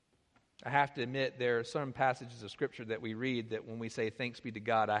I have to admit there are some passages of Scripture that we read that when we say thanks be to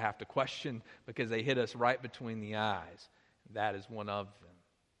God, I have to question because they hit us right between the eyes. That is one of them.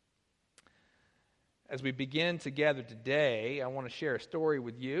 As we begin together today, I want to share a story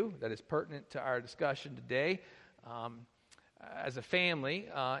with you that is pertinent to our discussion today. As a family,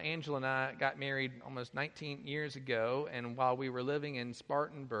 Angela and I got married almost 19 years ago, and while we were living in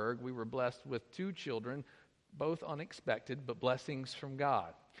Spartanburg, we were blessed with 2 children, both unexpected, but blessings from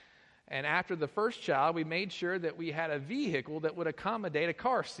God. And after the first child, we made sure that we had a vehicle that would accommodate a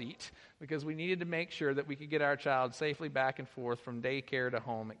car seat because we needed to make sure that we could get our child safely back and forth from daycare to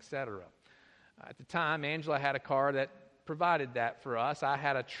home, etc. At the time, Angela had a car that provided that for us. I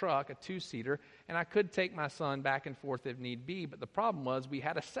had a truck, a 2-seater, and I could take my son back and forth if need be. But the problem was we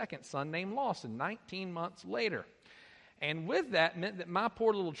had a second son named Lawson 19 months later. And with that meant that my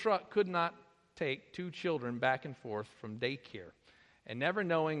poor little truck could not take 2 children back and forth from daycare. And never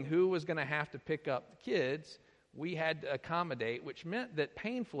knowing who was going to have to pick up the kids, we had to accommodate, which meant that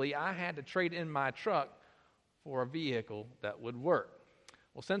painfully I had to trade in my truck for a vehicle that would work.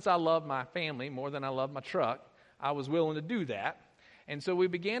 Well, since I love my family more than I love my truck, I was willing to do that. And so we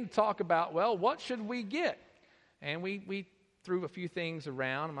began to talk about, well, what should we get? And we threw a few things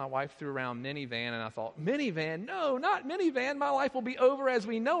around. My wife threw around minivan, and I thought, minivan? No, not minivan. My life will be over as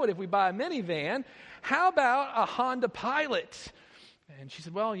we know it if we buy a minivan. How about a Honda Pilot? And she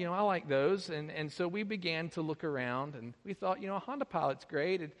said, well, I like those. And so we began to look around, and we thought, a Honda Pilot's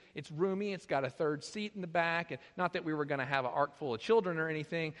great. It's roomy. It's got a 3rd seat in the back. And not that we were going to have an ark full of children or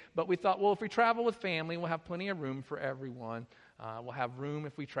anything, but we thought, well, if we travel with family, we'll have plenty of room for everyone. We'll have room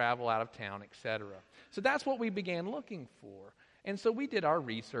if we travel out of town, etc. So that's what we began looking for. And so we did our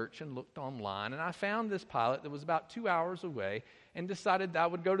research and looked online, and I found this Pilot that was about 2 hours away and decided that I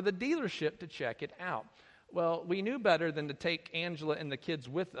would go to the dealership to check it out. Well, we knew better than to take Angela and the kids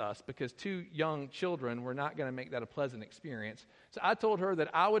with us because 2 young children were not going to make that a pleasant experience. So I told her that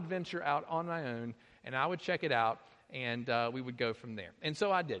I would venture out on my own and I would check it out and we would go from there. And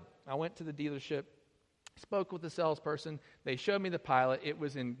so I did. I went to the dealership, spoke with the salesperson. They showed me the Pilot. It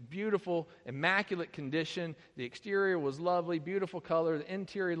was in beautiful, immaculate condition. The exterior was lovely, beautiful color. The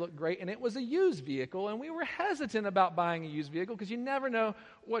interior looked great. And it was a used vehicle. And we were hesitant about buying a used vehicle because you never know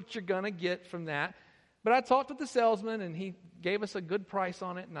what you're going to get from that. But I talked with the salesman, and he gave us a good price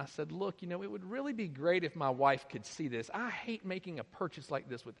on it. And I said, look, it would really be great if my wife could see this. I hate making a purchase like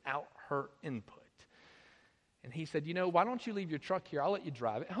this without her input. And he said, why don't you leave your truck here? I'll let you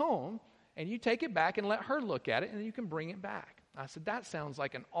drive it home, and you take it back and let her look at it, and then you can bring it back. I said, that sounds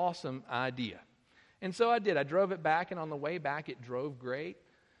like an awesome idea. And so I did. I drove it back, and on the way back, it drove great.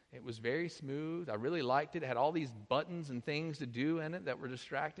 It was very smooth. I really liked it. It had all these buttons and things to do in it that were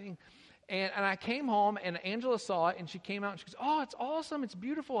distracting. And I came home, and Angela saw it, and she came out, and she goes, oh, it's awesome. It's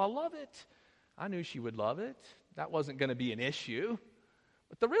beautiful. I love it. I knew she would love it. That wasn't going to be an issue.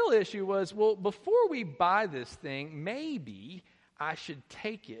 But the real issue was, well, before we buy this thing, maybe I should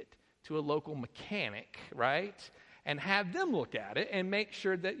take it to a local mechanic, right, and have them look at it and make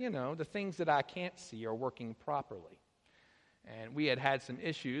sure that, the things that I can't see are working properly. And we had some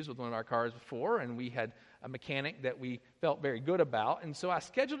issues with one of our cars before, and we had a mechanic that we felt very good about. And so I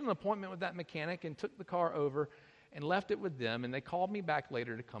scheduled an appointment with that mechanic and took the car over and left it with them. And they called me back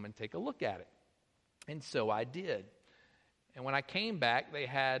later to come and take a look at it. And so I did. And when I came back, they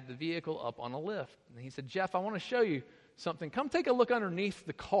had the vehicle up on a lift. And he said, Jeff, I want to show you something. Come take a look underneath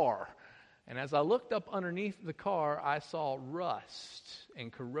the car. And as I looked up underneath the car, I saw rust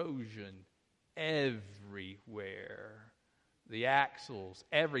and corrosion everywhere. The axles,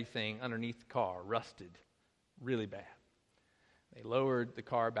 everything underneath the car rusted really bad. They lowered the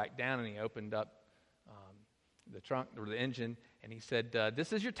car back down, and he opened up the trunk or the engine, and he said,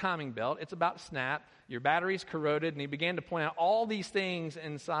 this is your timing belt. It's about to snap. Your battery's corroded. And he began to point out all these things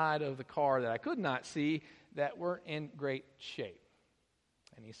inside of the car that I could not see that weren't in great shape.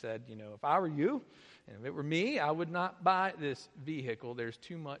 And he said, if I were you, and if it were me, I would not buy this vehicle. There's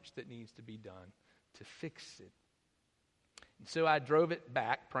too much that needs to be done to fix it. And so I drove it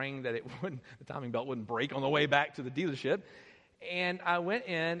back, praying that the timing belt wouldn't break on the way back to the dealership. And I went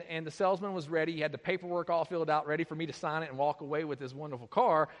in, and the salesman was ready. He had the paperwork all filled out, ready for me to sign it and walk away with this wonderful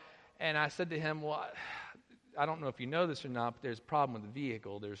car. And I said to him, well, I don't know if you know this or not, but there's a problem with the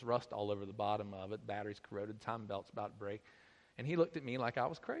vehicle. There's rust all over the bottom of it. Battery's corroded. The timing belt's about to break. And he looked at me like I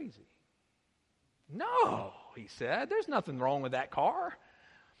was crazy. No, he said, there's nothing wrong with that car.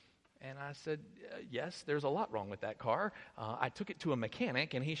 And I said, yes, there's a lot wrong with that car. I took it to a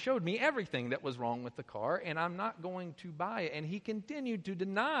mechanic, and he showed me everything that was wrong with the car, and I'm not going to buy it. And he continued to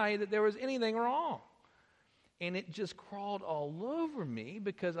deny that there was anything wrong. And it just crawled all over me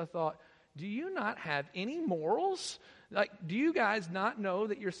because I thought, do you not have any morals? Like, do you guys not know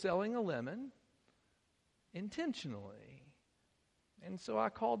that you're selling a lemon intentionally? And so I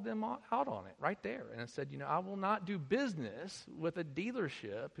called them out on it right there. And I said, I will not do business with a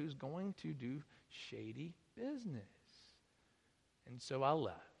dealership who's going to do shady business. And so I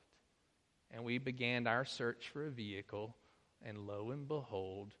left. And we began our search for a vehicle. And lo and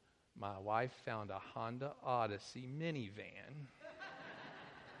behold, my wife found a Honda Odyssey minivan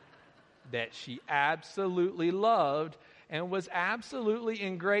that she absolutely loved and was absolutely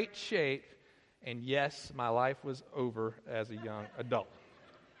in great shape. And yes, my life was over as a young adult.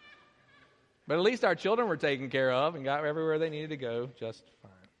 But at least our children were taken care of and got everywhere they needed to go just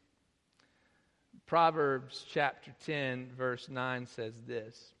fine. Proverbs chapter 10, verse 9 says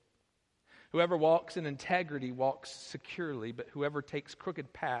this: whoever walks in integrity walks securely, but whoever takes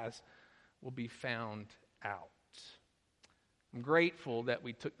crooked paths will be found out. I'm grateful that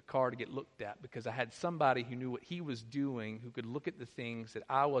we took the car to get looked at, because I had somebody who knew what he was doing, who could look at the things that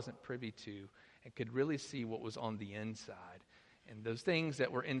I wasn't privy to and could really see what was on the inside. And those things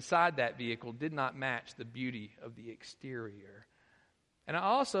that were inside that vehicle did not match the beauty of the exterior. And I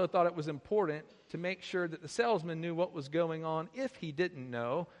also thought it was important to make sure that the salesman knew what was going on if he didn't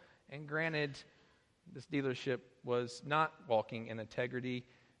know. And granted, this dealership was not walking in integrity,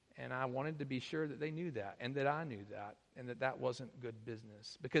 and I wanted to be sure that they knew that, and that I knew that, and that that wasn't good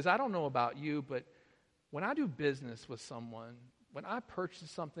business. Because I don't know about you, but when I do business with someone, when I purchase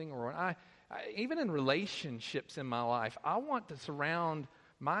something, or when I even in relationships in my life, I want to surround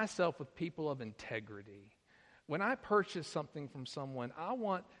myself with people of integrity. When I purchase something from someone, I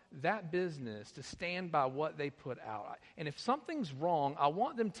want that business to stand by what they put out. And if something's wrong, I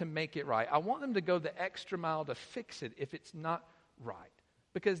want them to make it right. I want them to go the extra mile to fix it if it's not right,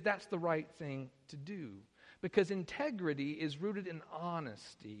 because that's the right thing to do. Because integrity is rooted in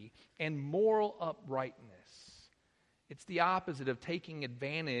honesty and moral uprightness. It's the opposite of taking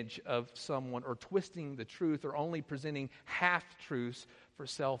advantage of someone or twisting the truth or only presenting half-truths for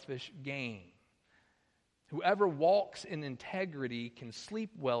selfish gain. Whoever walks in integrity can sleep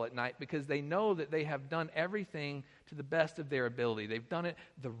well at night because they know that they have done everything to the best of their ability. They've done it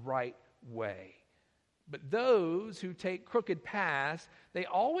the right way. But those who take crooked paths, they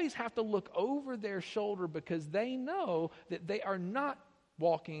always have to look over their shoulder because they know that they are not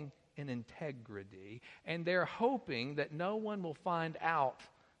walking in integrity, and they're hoping that no one will find out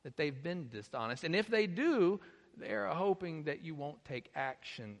that they've been dishonest. And if they do, they're hoping that you won't take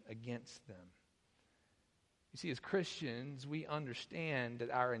action against them. You see, as Christians, we understand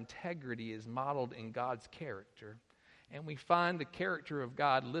that our integrity is modeled in God's character, and we find the character of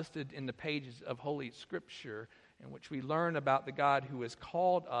God listed in the pages of Holy Scripture, in which we learn about the God who has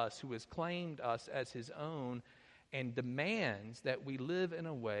called us, who has claimed us as His own, and demands that we live in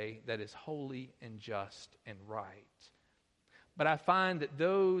a way that is holy and just and right. But I find that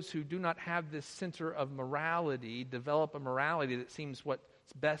those who do not have this center of morality develop a morality that seems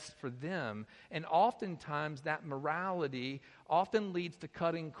what's best for them. And oftentimes that morality often leads to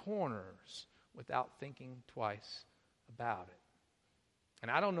cutting corners without thinking twice about it. And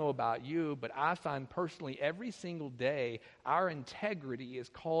I don't know about you, but I find personally every single day our integrity is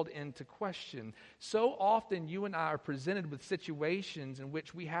called into question. So often you and I are presented with situations in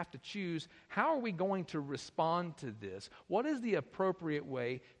which we have to choose, how are we going to respond to this? What is the appropriate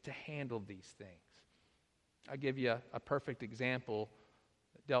way to handle these things? I'll give you a perfect example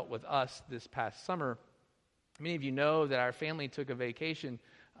that dealt with us this past summer. Many of you know that our family took a vacation.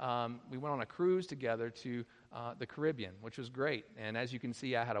 We went on a cruise together to the Caribbean, which was great. And as you can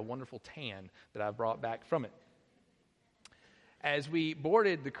see, I had a wonderful tan that I brought back from it. As we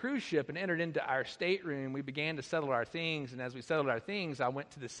boarded the cruise ship and entered into our stateroom, we began to settle our things. And as we settled our things, I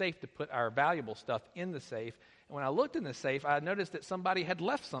went to the safe to put our valuable stuff in the safe. And when I looked in the safe, I noticed that somebody had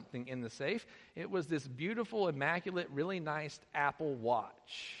left something in the safe. It was this beautiful, immaculate, really nice Apple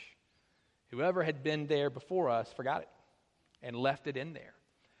Watch. Whoever had been there before us forgot it and left it in there.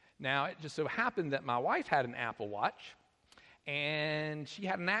 Now, it just so happened that my wife had an Apple Watch, and she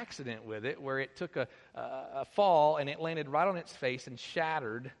had an accident with it where it took a fall, and it landed right on its face and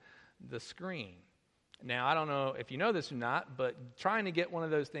shattered the screen. Now, I don't know if you know this or not, but trying to get one of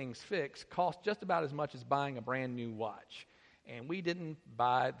those things fixed costs just about as much as buying a brand new watch. And we didn't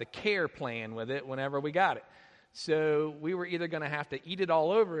buy the care plan with it whenever we got it. So we were either going to have to eat it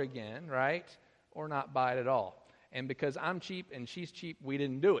all over again, right, or not buy it at all. And because I'm cheap and she's cheap, we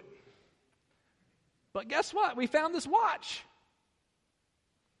didn't do it. But guess what? We found this watch.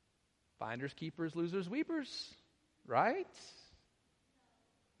 Finders, keepers, losers, weepers. Right?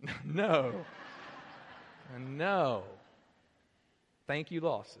 No. No. Thank you,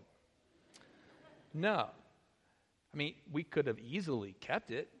 Lawson. No. I mean, we could have easily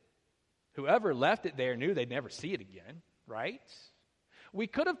kept it. Whoever left it there knew they'd never see it again, right? We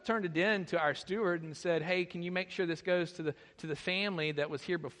could have turned it in to our steward and said, hey, can you make sure this goes to the family that was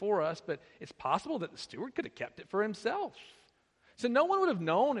here before us? But it's possible that the steward could have kept it for himself. So no one would have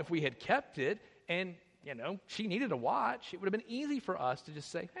known if we had kept it, and, she needed a watch. It would have been easy for us to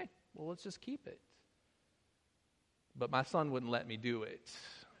just say, hey, well, let's just keep it. But my son wouldn't let me do it.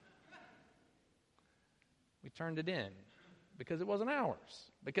 We turned it in because it wasn't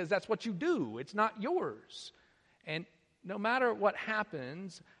ours, because that's what you do. It's not yours. And no matter what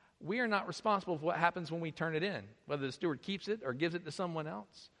happens, we are not responsible for what happens when we turn it in, whether the steward keeps it or gives it to someone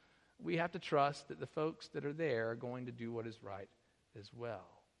else. We have to trust that the folks that are there are going to do what is right as well.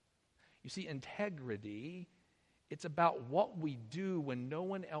 You see, integrity, it's about what we do when no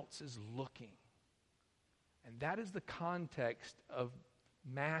one else is looking. And that is the context of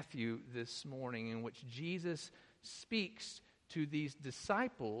Matthew this morning, in which Jesus speaks to these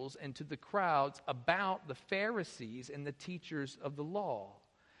disciples and to the crowds about the Pharisees and the teachers of the law.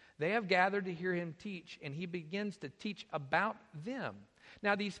 They have gathered to hear him teach, and he begins to teach about them.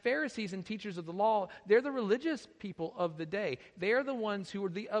 Now, these Pharisees and teachers of the law, they're the religious people of the day. They are the ones who are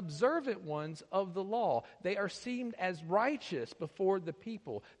the observant ones of the law. They are seen as righteous before the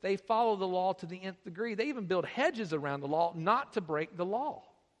people. They follow the law to the nth degree. They even build hedges around the law not to break the law.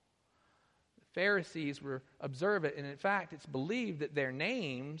 The Pharisees were observant, and in fact, it's believed that their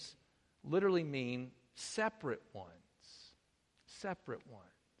names literally mean separate ones. Separate ones.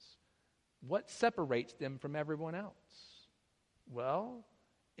 What separates them from everyone else? Well,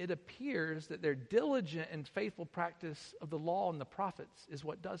 it appears that their diligent and faithful practice of the law and the prophets is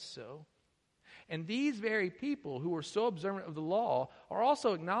what does so. And these very people who are so observant of the law are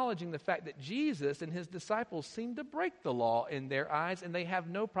also acknowledging the fact that Jesus and his disciples seem to break the law in their eyes, and they have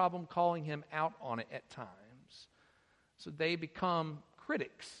no problem calling him out on it at times. So they become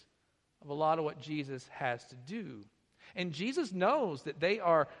critics of a lot of what Jesus has to do. And Jesus knows that they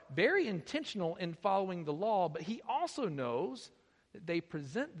are very intentional in following the law, but he also knows that they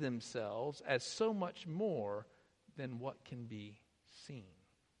present themselves as so much more than what can be seen.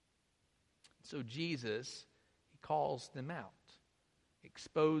 So Jesus, he calls them out,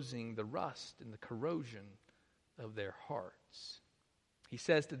 exposing the rust and the corrosion of their hearts. He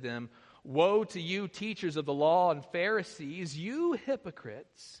says to them, "Woe to you, teachers of the law and Pharisees, you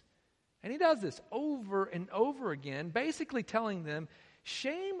hypocrites." And he does this over and over again, basically telling them,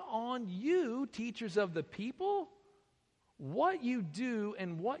 shame on you, teachers of the people. What you do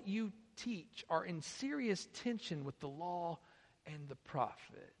and what you teach are in serious tension with the law and the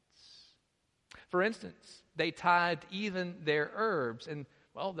prophets. For instance, they tithed even their herbs. And,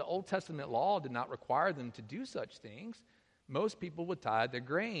 well, the Old Testament law did not require them to do such things. Most people would tithe their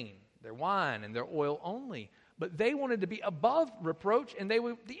grain, their wine, and their oil only. But they wanted to be above reproach, and they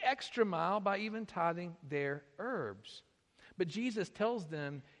went the extra mile by even tithing their herbs. But Jesus tells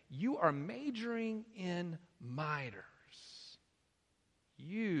them, you are majoring in miters.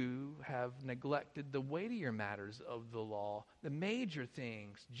 You have neglected the weightier matters of the law, the major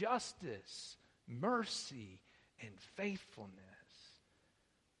things, justice, mercy, and faithfulness.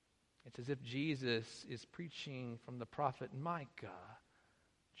 It's as if Jesus is preaching from the prophet Micah,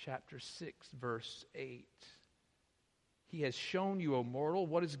 chapter 6, verse 8. He has shown you, O mortal,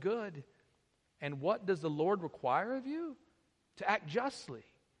 what is good. And what does the Lord require of you? To act justly,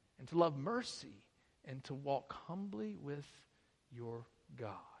 and to love mercy, and to walk humbly with your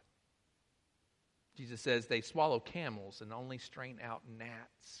God. Jesus says they swallow camels and only strain out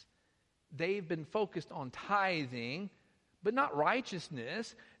gnats. They've been focused on tithing, but not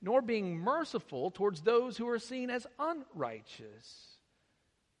righteousness, nor being merciful towards those who are seen as unrighteous.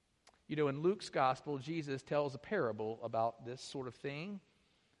 You know, in Luke's gospel, Jesus tells a parable about this sort of thing.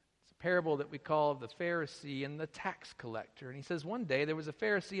 It's a parable that we call the Pharisee and the tax collector. And he says one day there was a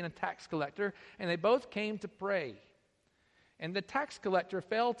Pharisee and a tax collector, and they both came to pray. And the tax collector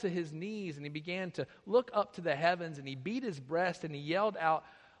fell to his knees, and he began to look up to the heavens, and he beat his breast, and he yelled out,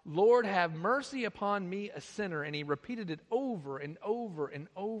 "Lord, have mercy upon me, a sinner." And he repeated it over and over and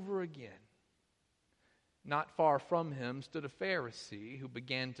over again. Not far from him stood a Pharisee who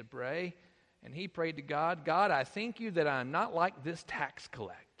began to pray, and he prayed to God, "God, I thank you that I am not like this tax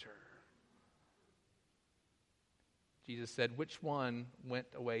collector." Jesus said, which one went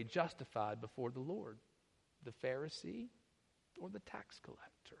away justified before the Lord? The Pharisee or the tax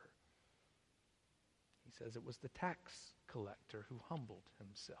collector? He says it was the tax collector who humbled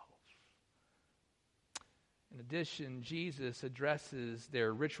himself. In addition, Jesus addresses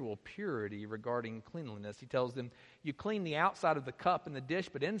their ritual purity regarding cleanliness. He tells them, you clean the outside of the cup and the dish,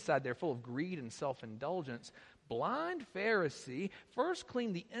 but inside they're full of greed and self-indulgence. Blind Pharisee, first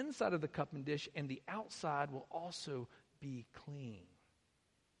clean the inside of the cup and dish, and the outside will also be clean.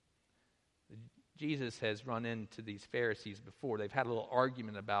 Jesus has run into these Pharisees before. They've had a little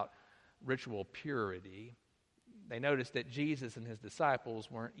argument about ritual purity. They noticed that Jesus and his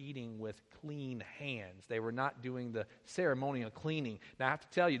disciples weren't eating with clean hands. They were not doing the ceremonial cleaning. Now, I have to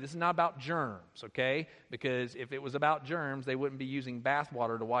tell you, this is not about germs, okay? Because if it was about germs, they wouldn't be using bath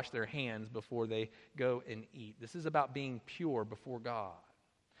water to wash their hands before they go and eat. This is about being pure before God.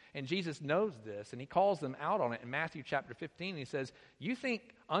 And Jesus knows this, and he calls them out on it in Matthew chapter 15. He says, you think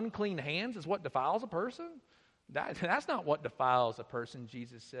unclean hands is what defiles a person? That's not what defiles a person,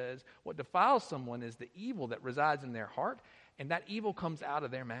 Jesus says. What defiles someone is the evil that resides in their heart, and that evil comes out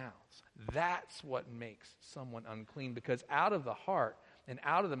of their mouths. That's what makes someone unclean, because out of the heart and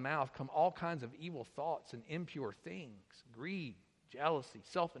out of the mouth come all kinds of evil thoughts and impure things: greed, jealousy,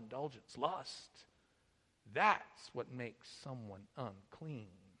 self-indulgence, lust. That's what makes someone unclean.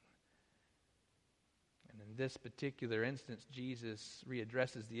 And in this particular instance, Jesus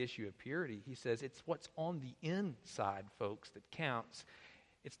readdresses the issue of purity. He says it's what's on the inside, folks, that counts.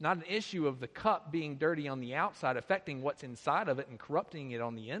 It's not an issue of the cup being dirty on the outside, affecting what's inside of it and corrupting it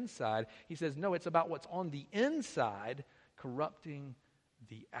on the inside. He says, no, it's about what's on the inside, corrupting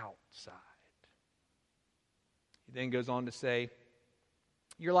the outside. He then goes on to say,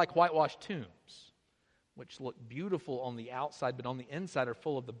 you're like whitewashed tombs, which look beautiful on the outside, but on the inside are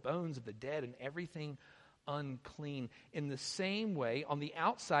full of the bones of the dead and everything unclean. In the same way, on the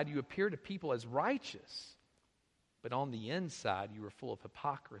outside you appear to people as righteous, but on the inside you are full of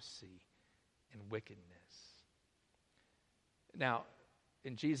hypocrisy and wickedness. Now,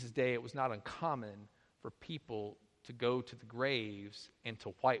 in Jesus' day, it was not uncommon for people to go to the graves and to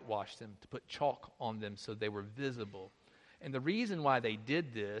whitewash them, to put chalk on them so they were visible. And the reason why they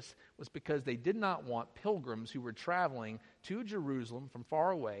did this was because they did not want pilgrims who were traveling to Jerusalem from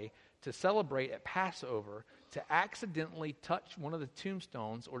far away to celebrate at Passover to accidentally touch one of the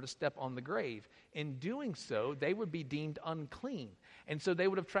tombstones or to step on the grave. In doing so, they would be deemed unclean. And so they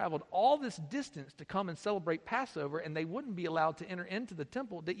would have traveled all this distance to come and celebrate Passover, and they wouldn't be allowed to enter into the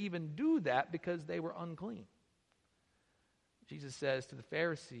temple to even do that because they were unclean. Jesus says to the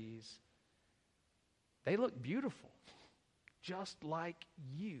Pharisees, they look beautiful, just like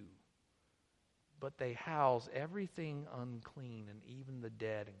you, but they house everything unclean and even the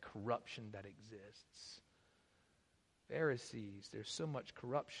dead and corruption that exists. Pharisees, there's so much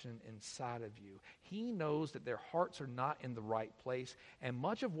corruption inside of you. He knows that their hearts are not in the right place, and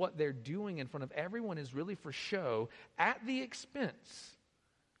much of what they're doing in front of everyone is really for show, at the expense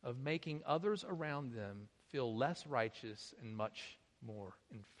of making others around them feel less righteous and much more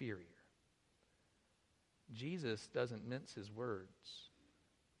inferior. Jesus doesn't mince his words.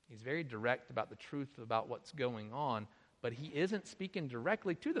 He's very direct about the truth about what's going on, but he isn't speaking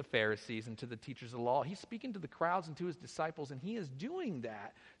directly to the Pharisees and to the teachers of the law. He's speaking to the crowds and to his disciples, and he is doing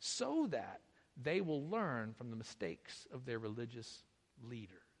that so that they will learn from the mistakes of their religious leaders.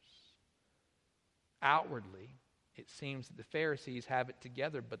 Outwardly, it seems that the Pharisees have it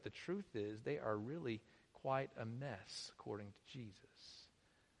together, but the truth is they are really quite a mess, according to Jesus.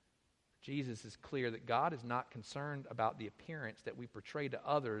 Jesus is clear that God is not concerned about the appearance that we portray to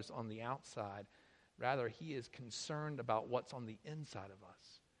others on the outside. Rather, he is concerned about what's on the inside of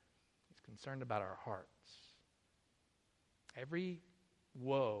us. He's concerned about our hearts. Every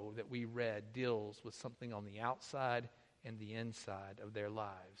woe that we read deals with something on the outside and the inside of their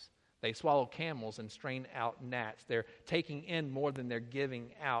lives. They swallow camels and strain out gnats. They're taking in more than they're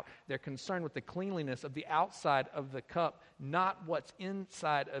giving out. They're concerned with the cleanliness of the outside of the cup, not what's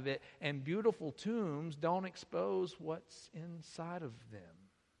inside of it. And beautiful tombs don't expose what's inside of them.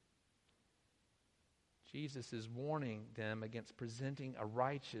 Jesus is warning them against presenting a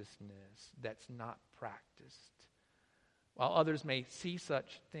righteousness that's not practiced. While others may see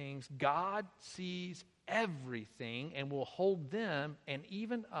such things, God sees everything and will hold them and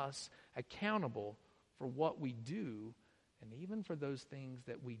even us accountable for what we do and even for those things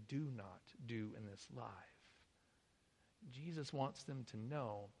that we do not do in this life. Jesus wants them to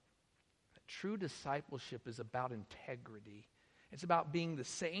know that true discipleship is about integrity. It's about being the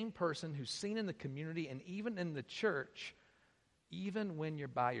same person who's seen in the community and even in the church, even when you're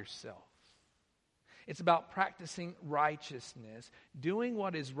by yourself. It's about practicing righteousness, doing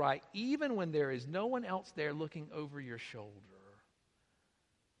what is right, even when there is no one else there looking over your shoulder.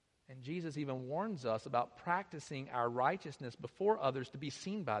 And Jesus even warns us about practicing our righteousness before others to be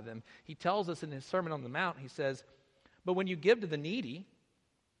seen by them. He tells us in his Sermon on the Mount, he says, "But when you give to the needy,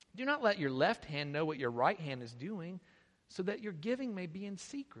 do not let your left hand know what your right hand is doing, so that your giving may be in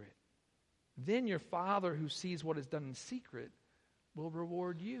secret. Then your Father who sees what is done in secret will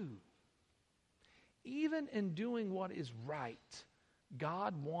reward you." Even in doing what is right,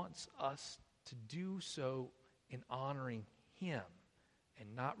 God wants us to do so in honoring him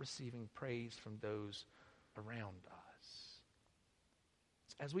and not receiving praise from those around us.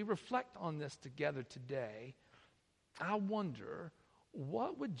 As we reflect on this together today, I wonder,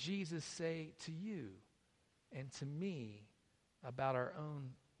 what would Jesus say to you and to me about our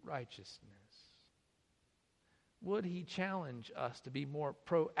own righteousness? Would he challenge us to be more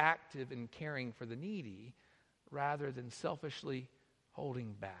proactive in caring for the needy rather than selfishly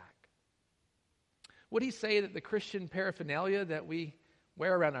holding back? Would he say that the Christian paraphernalia that we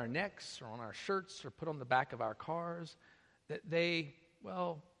wear around our necks or on our shirts or put on the back of our cars, that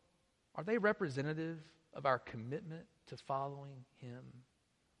are they representative of our commitment to following him?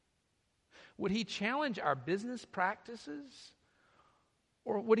 Would he challenge our business practices?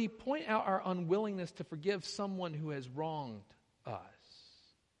 Or would he point out our unwillingness to forgive someone who has wronged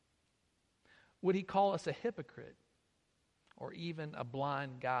us? Would he call us a hypocrite or even a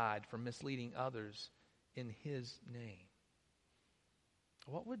blind guide for misleading others in his name?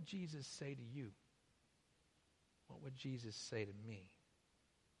 What would Jesus say to you? What would Jesus say to me?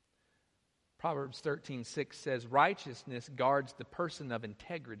 Proverbs 13:6 says, "Righteousness guards the person of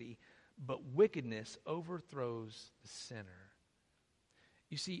integrity, but wickedness overthrows the sinner."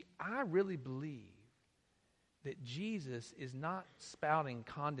 You see, I really believe that Jesus is not spouting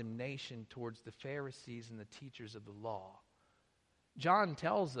condemnation towards the Pharisees and the teachers of the law. John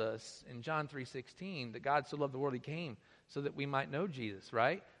tells us in John 3:16 that God so loved the world he came so that we might know Jesus,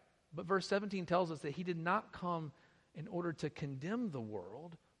 right? But verse 17 tells us that he did not come in order to condemn the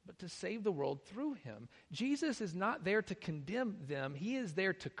world, but to save the world through him. Jesus is not there to condemn them. He is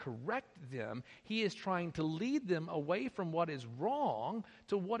there to correct them. He is trying to lead them away from what is wrong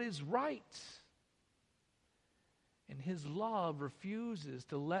to what is right. And his love refuses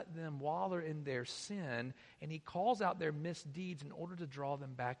to let them wallow in their sin, and he calls out their misdeeds in order to draw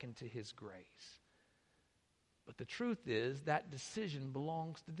them back into his grace. But the truth is, that decision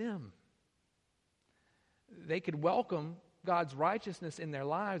belongs to them. They could welcome God's righteousness in their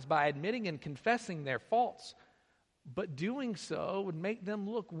lives by admitting and confessing their faults, but doing so would make them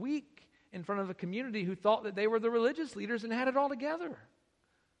look weak in front of a community who thought that they were the religious leaders and had it all together.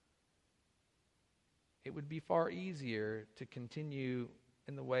 It would be far easier to continue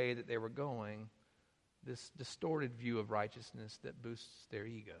in the way that they were going, this distorted view of righteousness that boosts their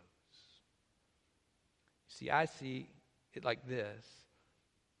egos. See, I see it like this.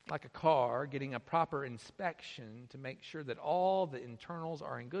 Like a car getting a proper inspection to make sure that all the internals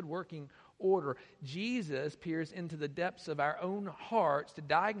are in good working order, Jesus peers into the depths of our own hearts to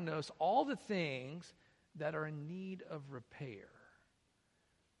diagnose all the things that are in need of repair.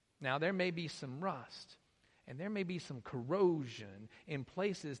 Now, there may be some rust, and there may be some corrosion in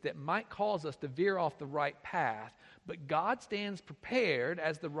places that might cause us to veer off the right path, but God stands prepared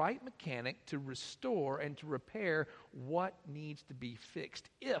as the right mechanic to restore and to repair what needs to be fixed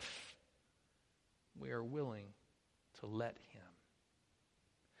if we are willing to let him.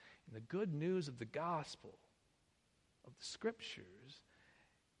 And the good news of the gospel, of the scriptures,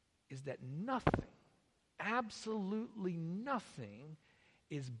 is that nothing, absolutely nothing,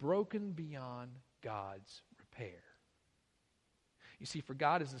 is broken beyond God's repair. You see, for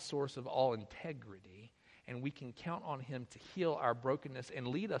God is the source of all integrity, and we can count on him to heal our brokenness and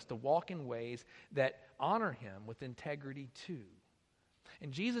lead us to walk in ways that honor him with integrity too.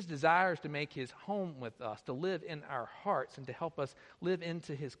 And Jesus desires to make his home with us, to live in our hearts, and to help us live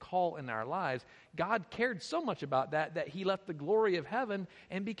into his call in our lives. God cared so much about that he left the glory of heaven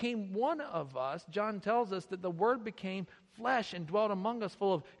and became one of us. John tells us that the Word became flesh and dwelt among us,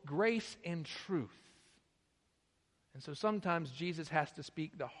 full of grace and truth. And so sometimes Jesus has to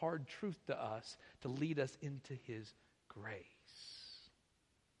speak the hard truth to us to lead us into his grace.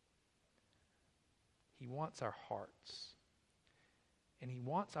 He wants our hearts. And he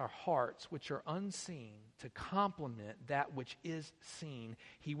wants our hearts, which are unseen, to complement that which is seen.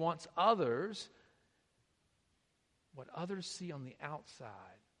 He wants others, what others see on the outside,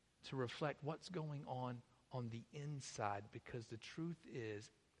 to reflect what's going on the inside, because the truth is,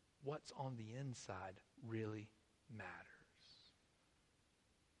 what's on the inside really matters.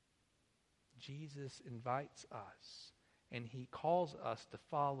 Jesus invites us, and he calls us to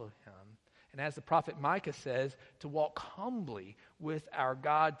follow him. And as the prophet Micah says, to walk humbly with our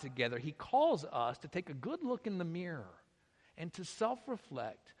God together. He calls us to take a good look in the mirror and to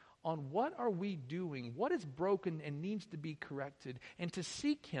self-reflect on what are we doing, what is broken and needs to be corrected, and to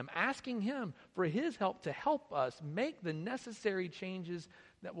seek Him, asking Him for His help to help us make the necessary changes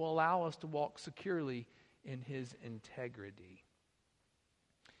that will allow us to walk securely in His integrity.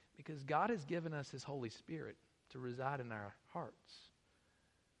 Because God has given us His Holy Spirit to reside in our hearts.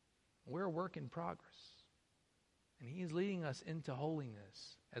 We're a work in progress. And He is leading us into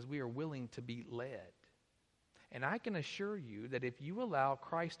holiness as we are willing to be led. And I can assure you that if you allow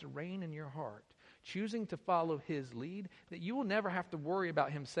Christ to reign in your heart, choosing to follow His lead, that you will never have to worry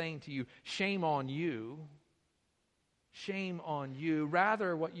about Him saying to you, shame on you. Shame on you.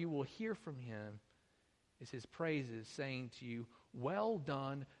 Rather, what you will hear from Him is His praises saying to you, well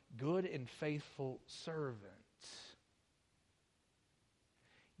done, good and faithful servant.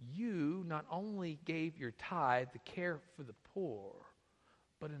 You not only gave your tithe to care for the poor,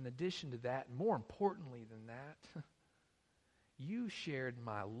 but in addition to that, more importantly than that, you shared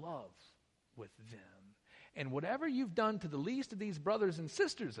my love with them. And whatever you've done to the least of these brothers and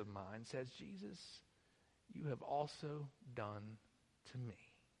sisters of mine, says Jesus, you have also done to me.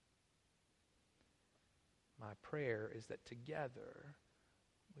 My prayer is that together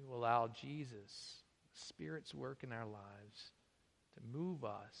we will allow Jesus, Spirit's work in our lives, to move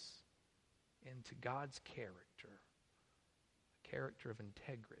us into God's character, a character of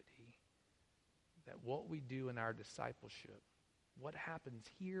integrity, that what we do in our discipleship, what happens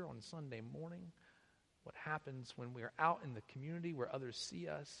here on Sunday morning, what happens when we're out in the community where others see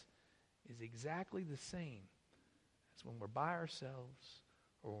us, is exactly the same as when we're by ourselves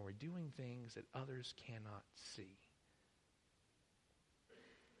or when we're doing things that others cannot see.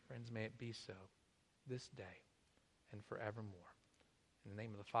 Friends, may it be so this day and forevermore. In the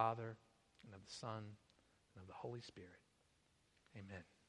name of the Father, and of the Son, and of the Holy Spirit. Amen.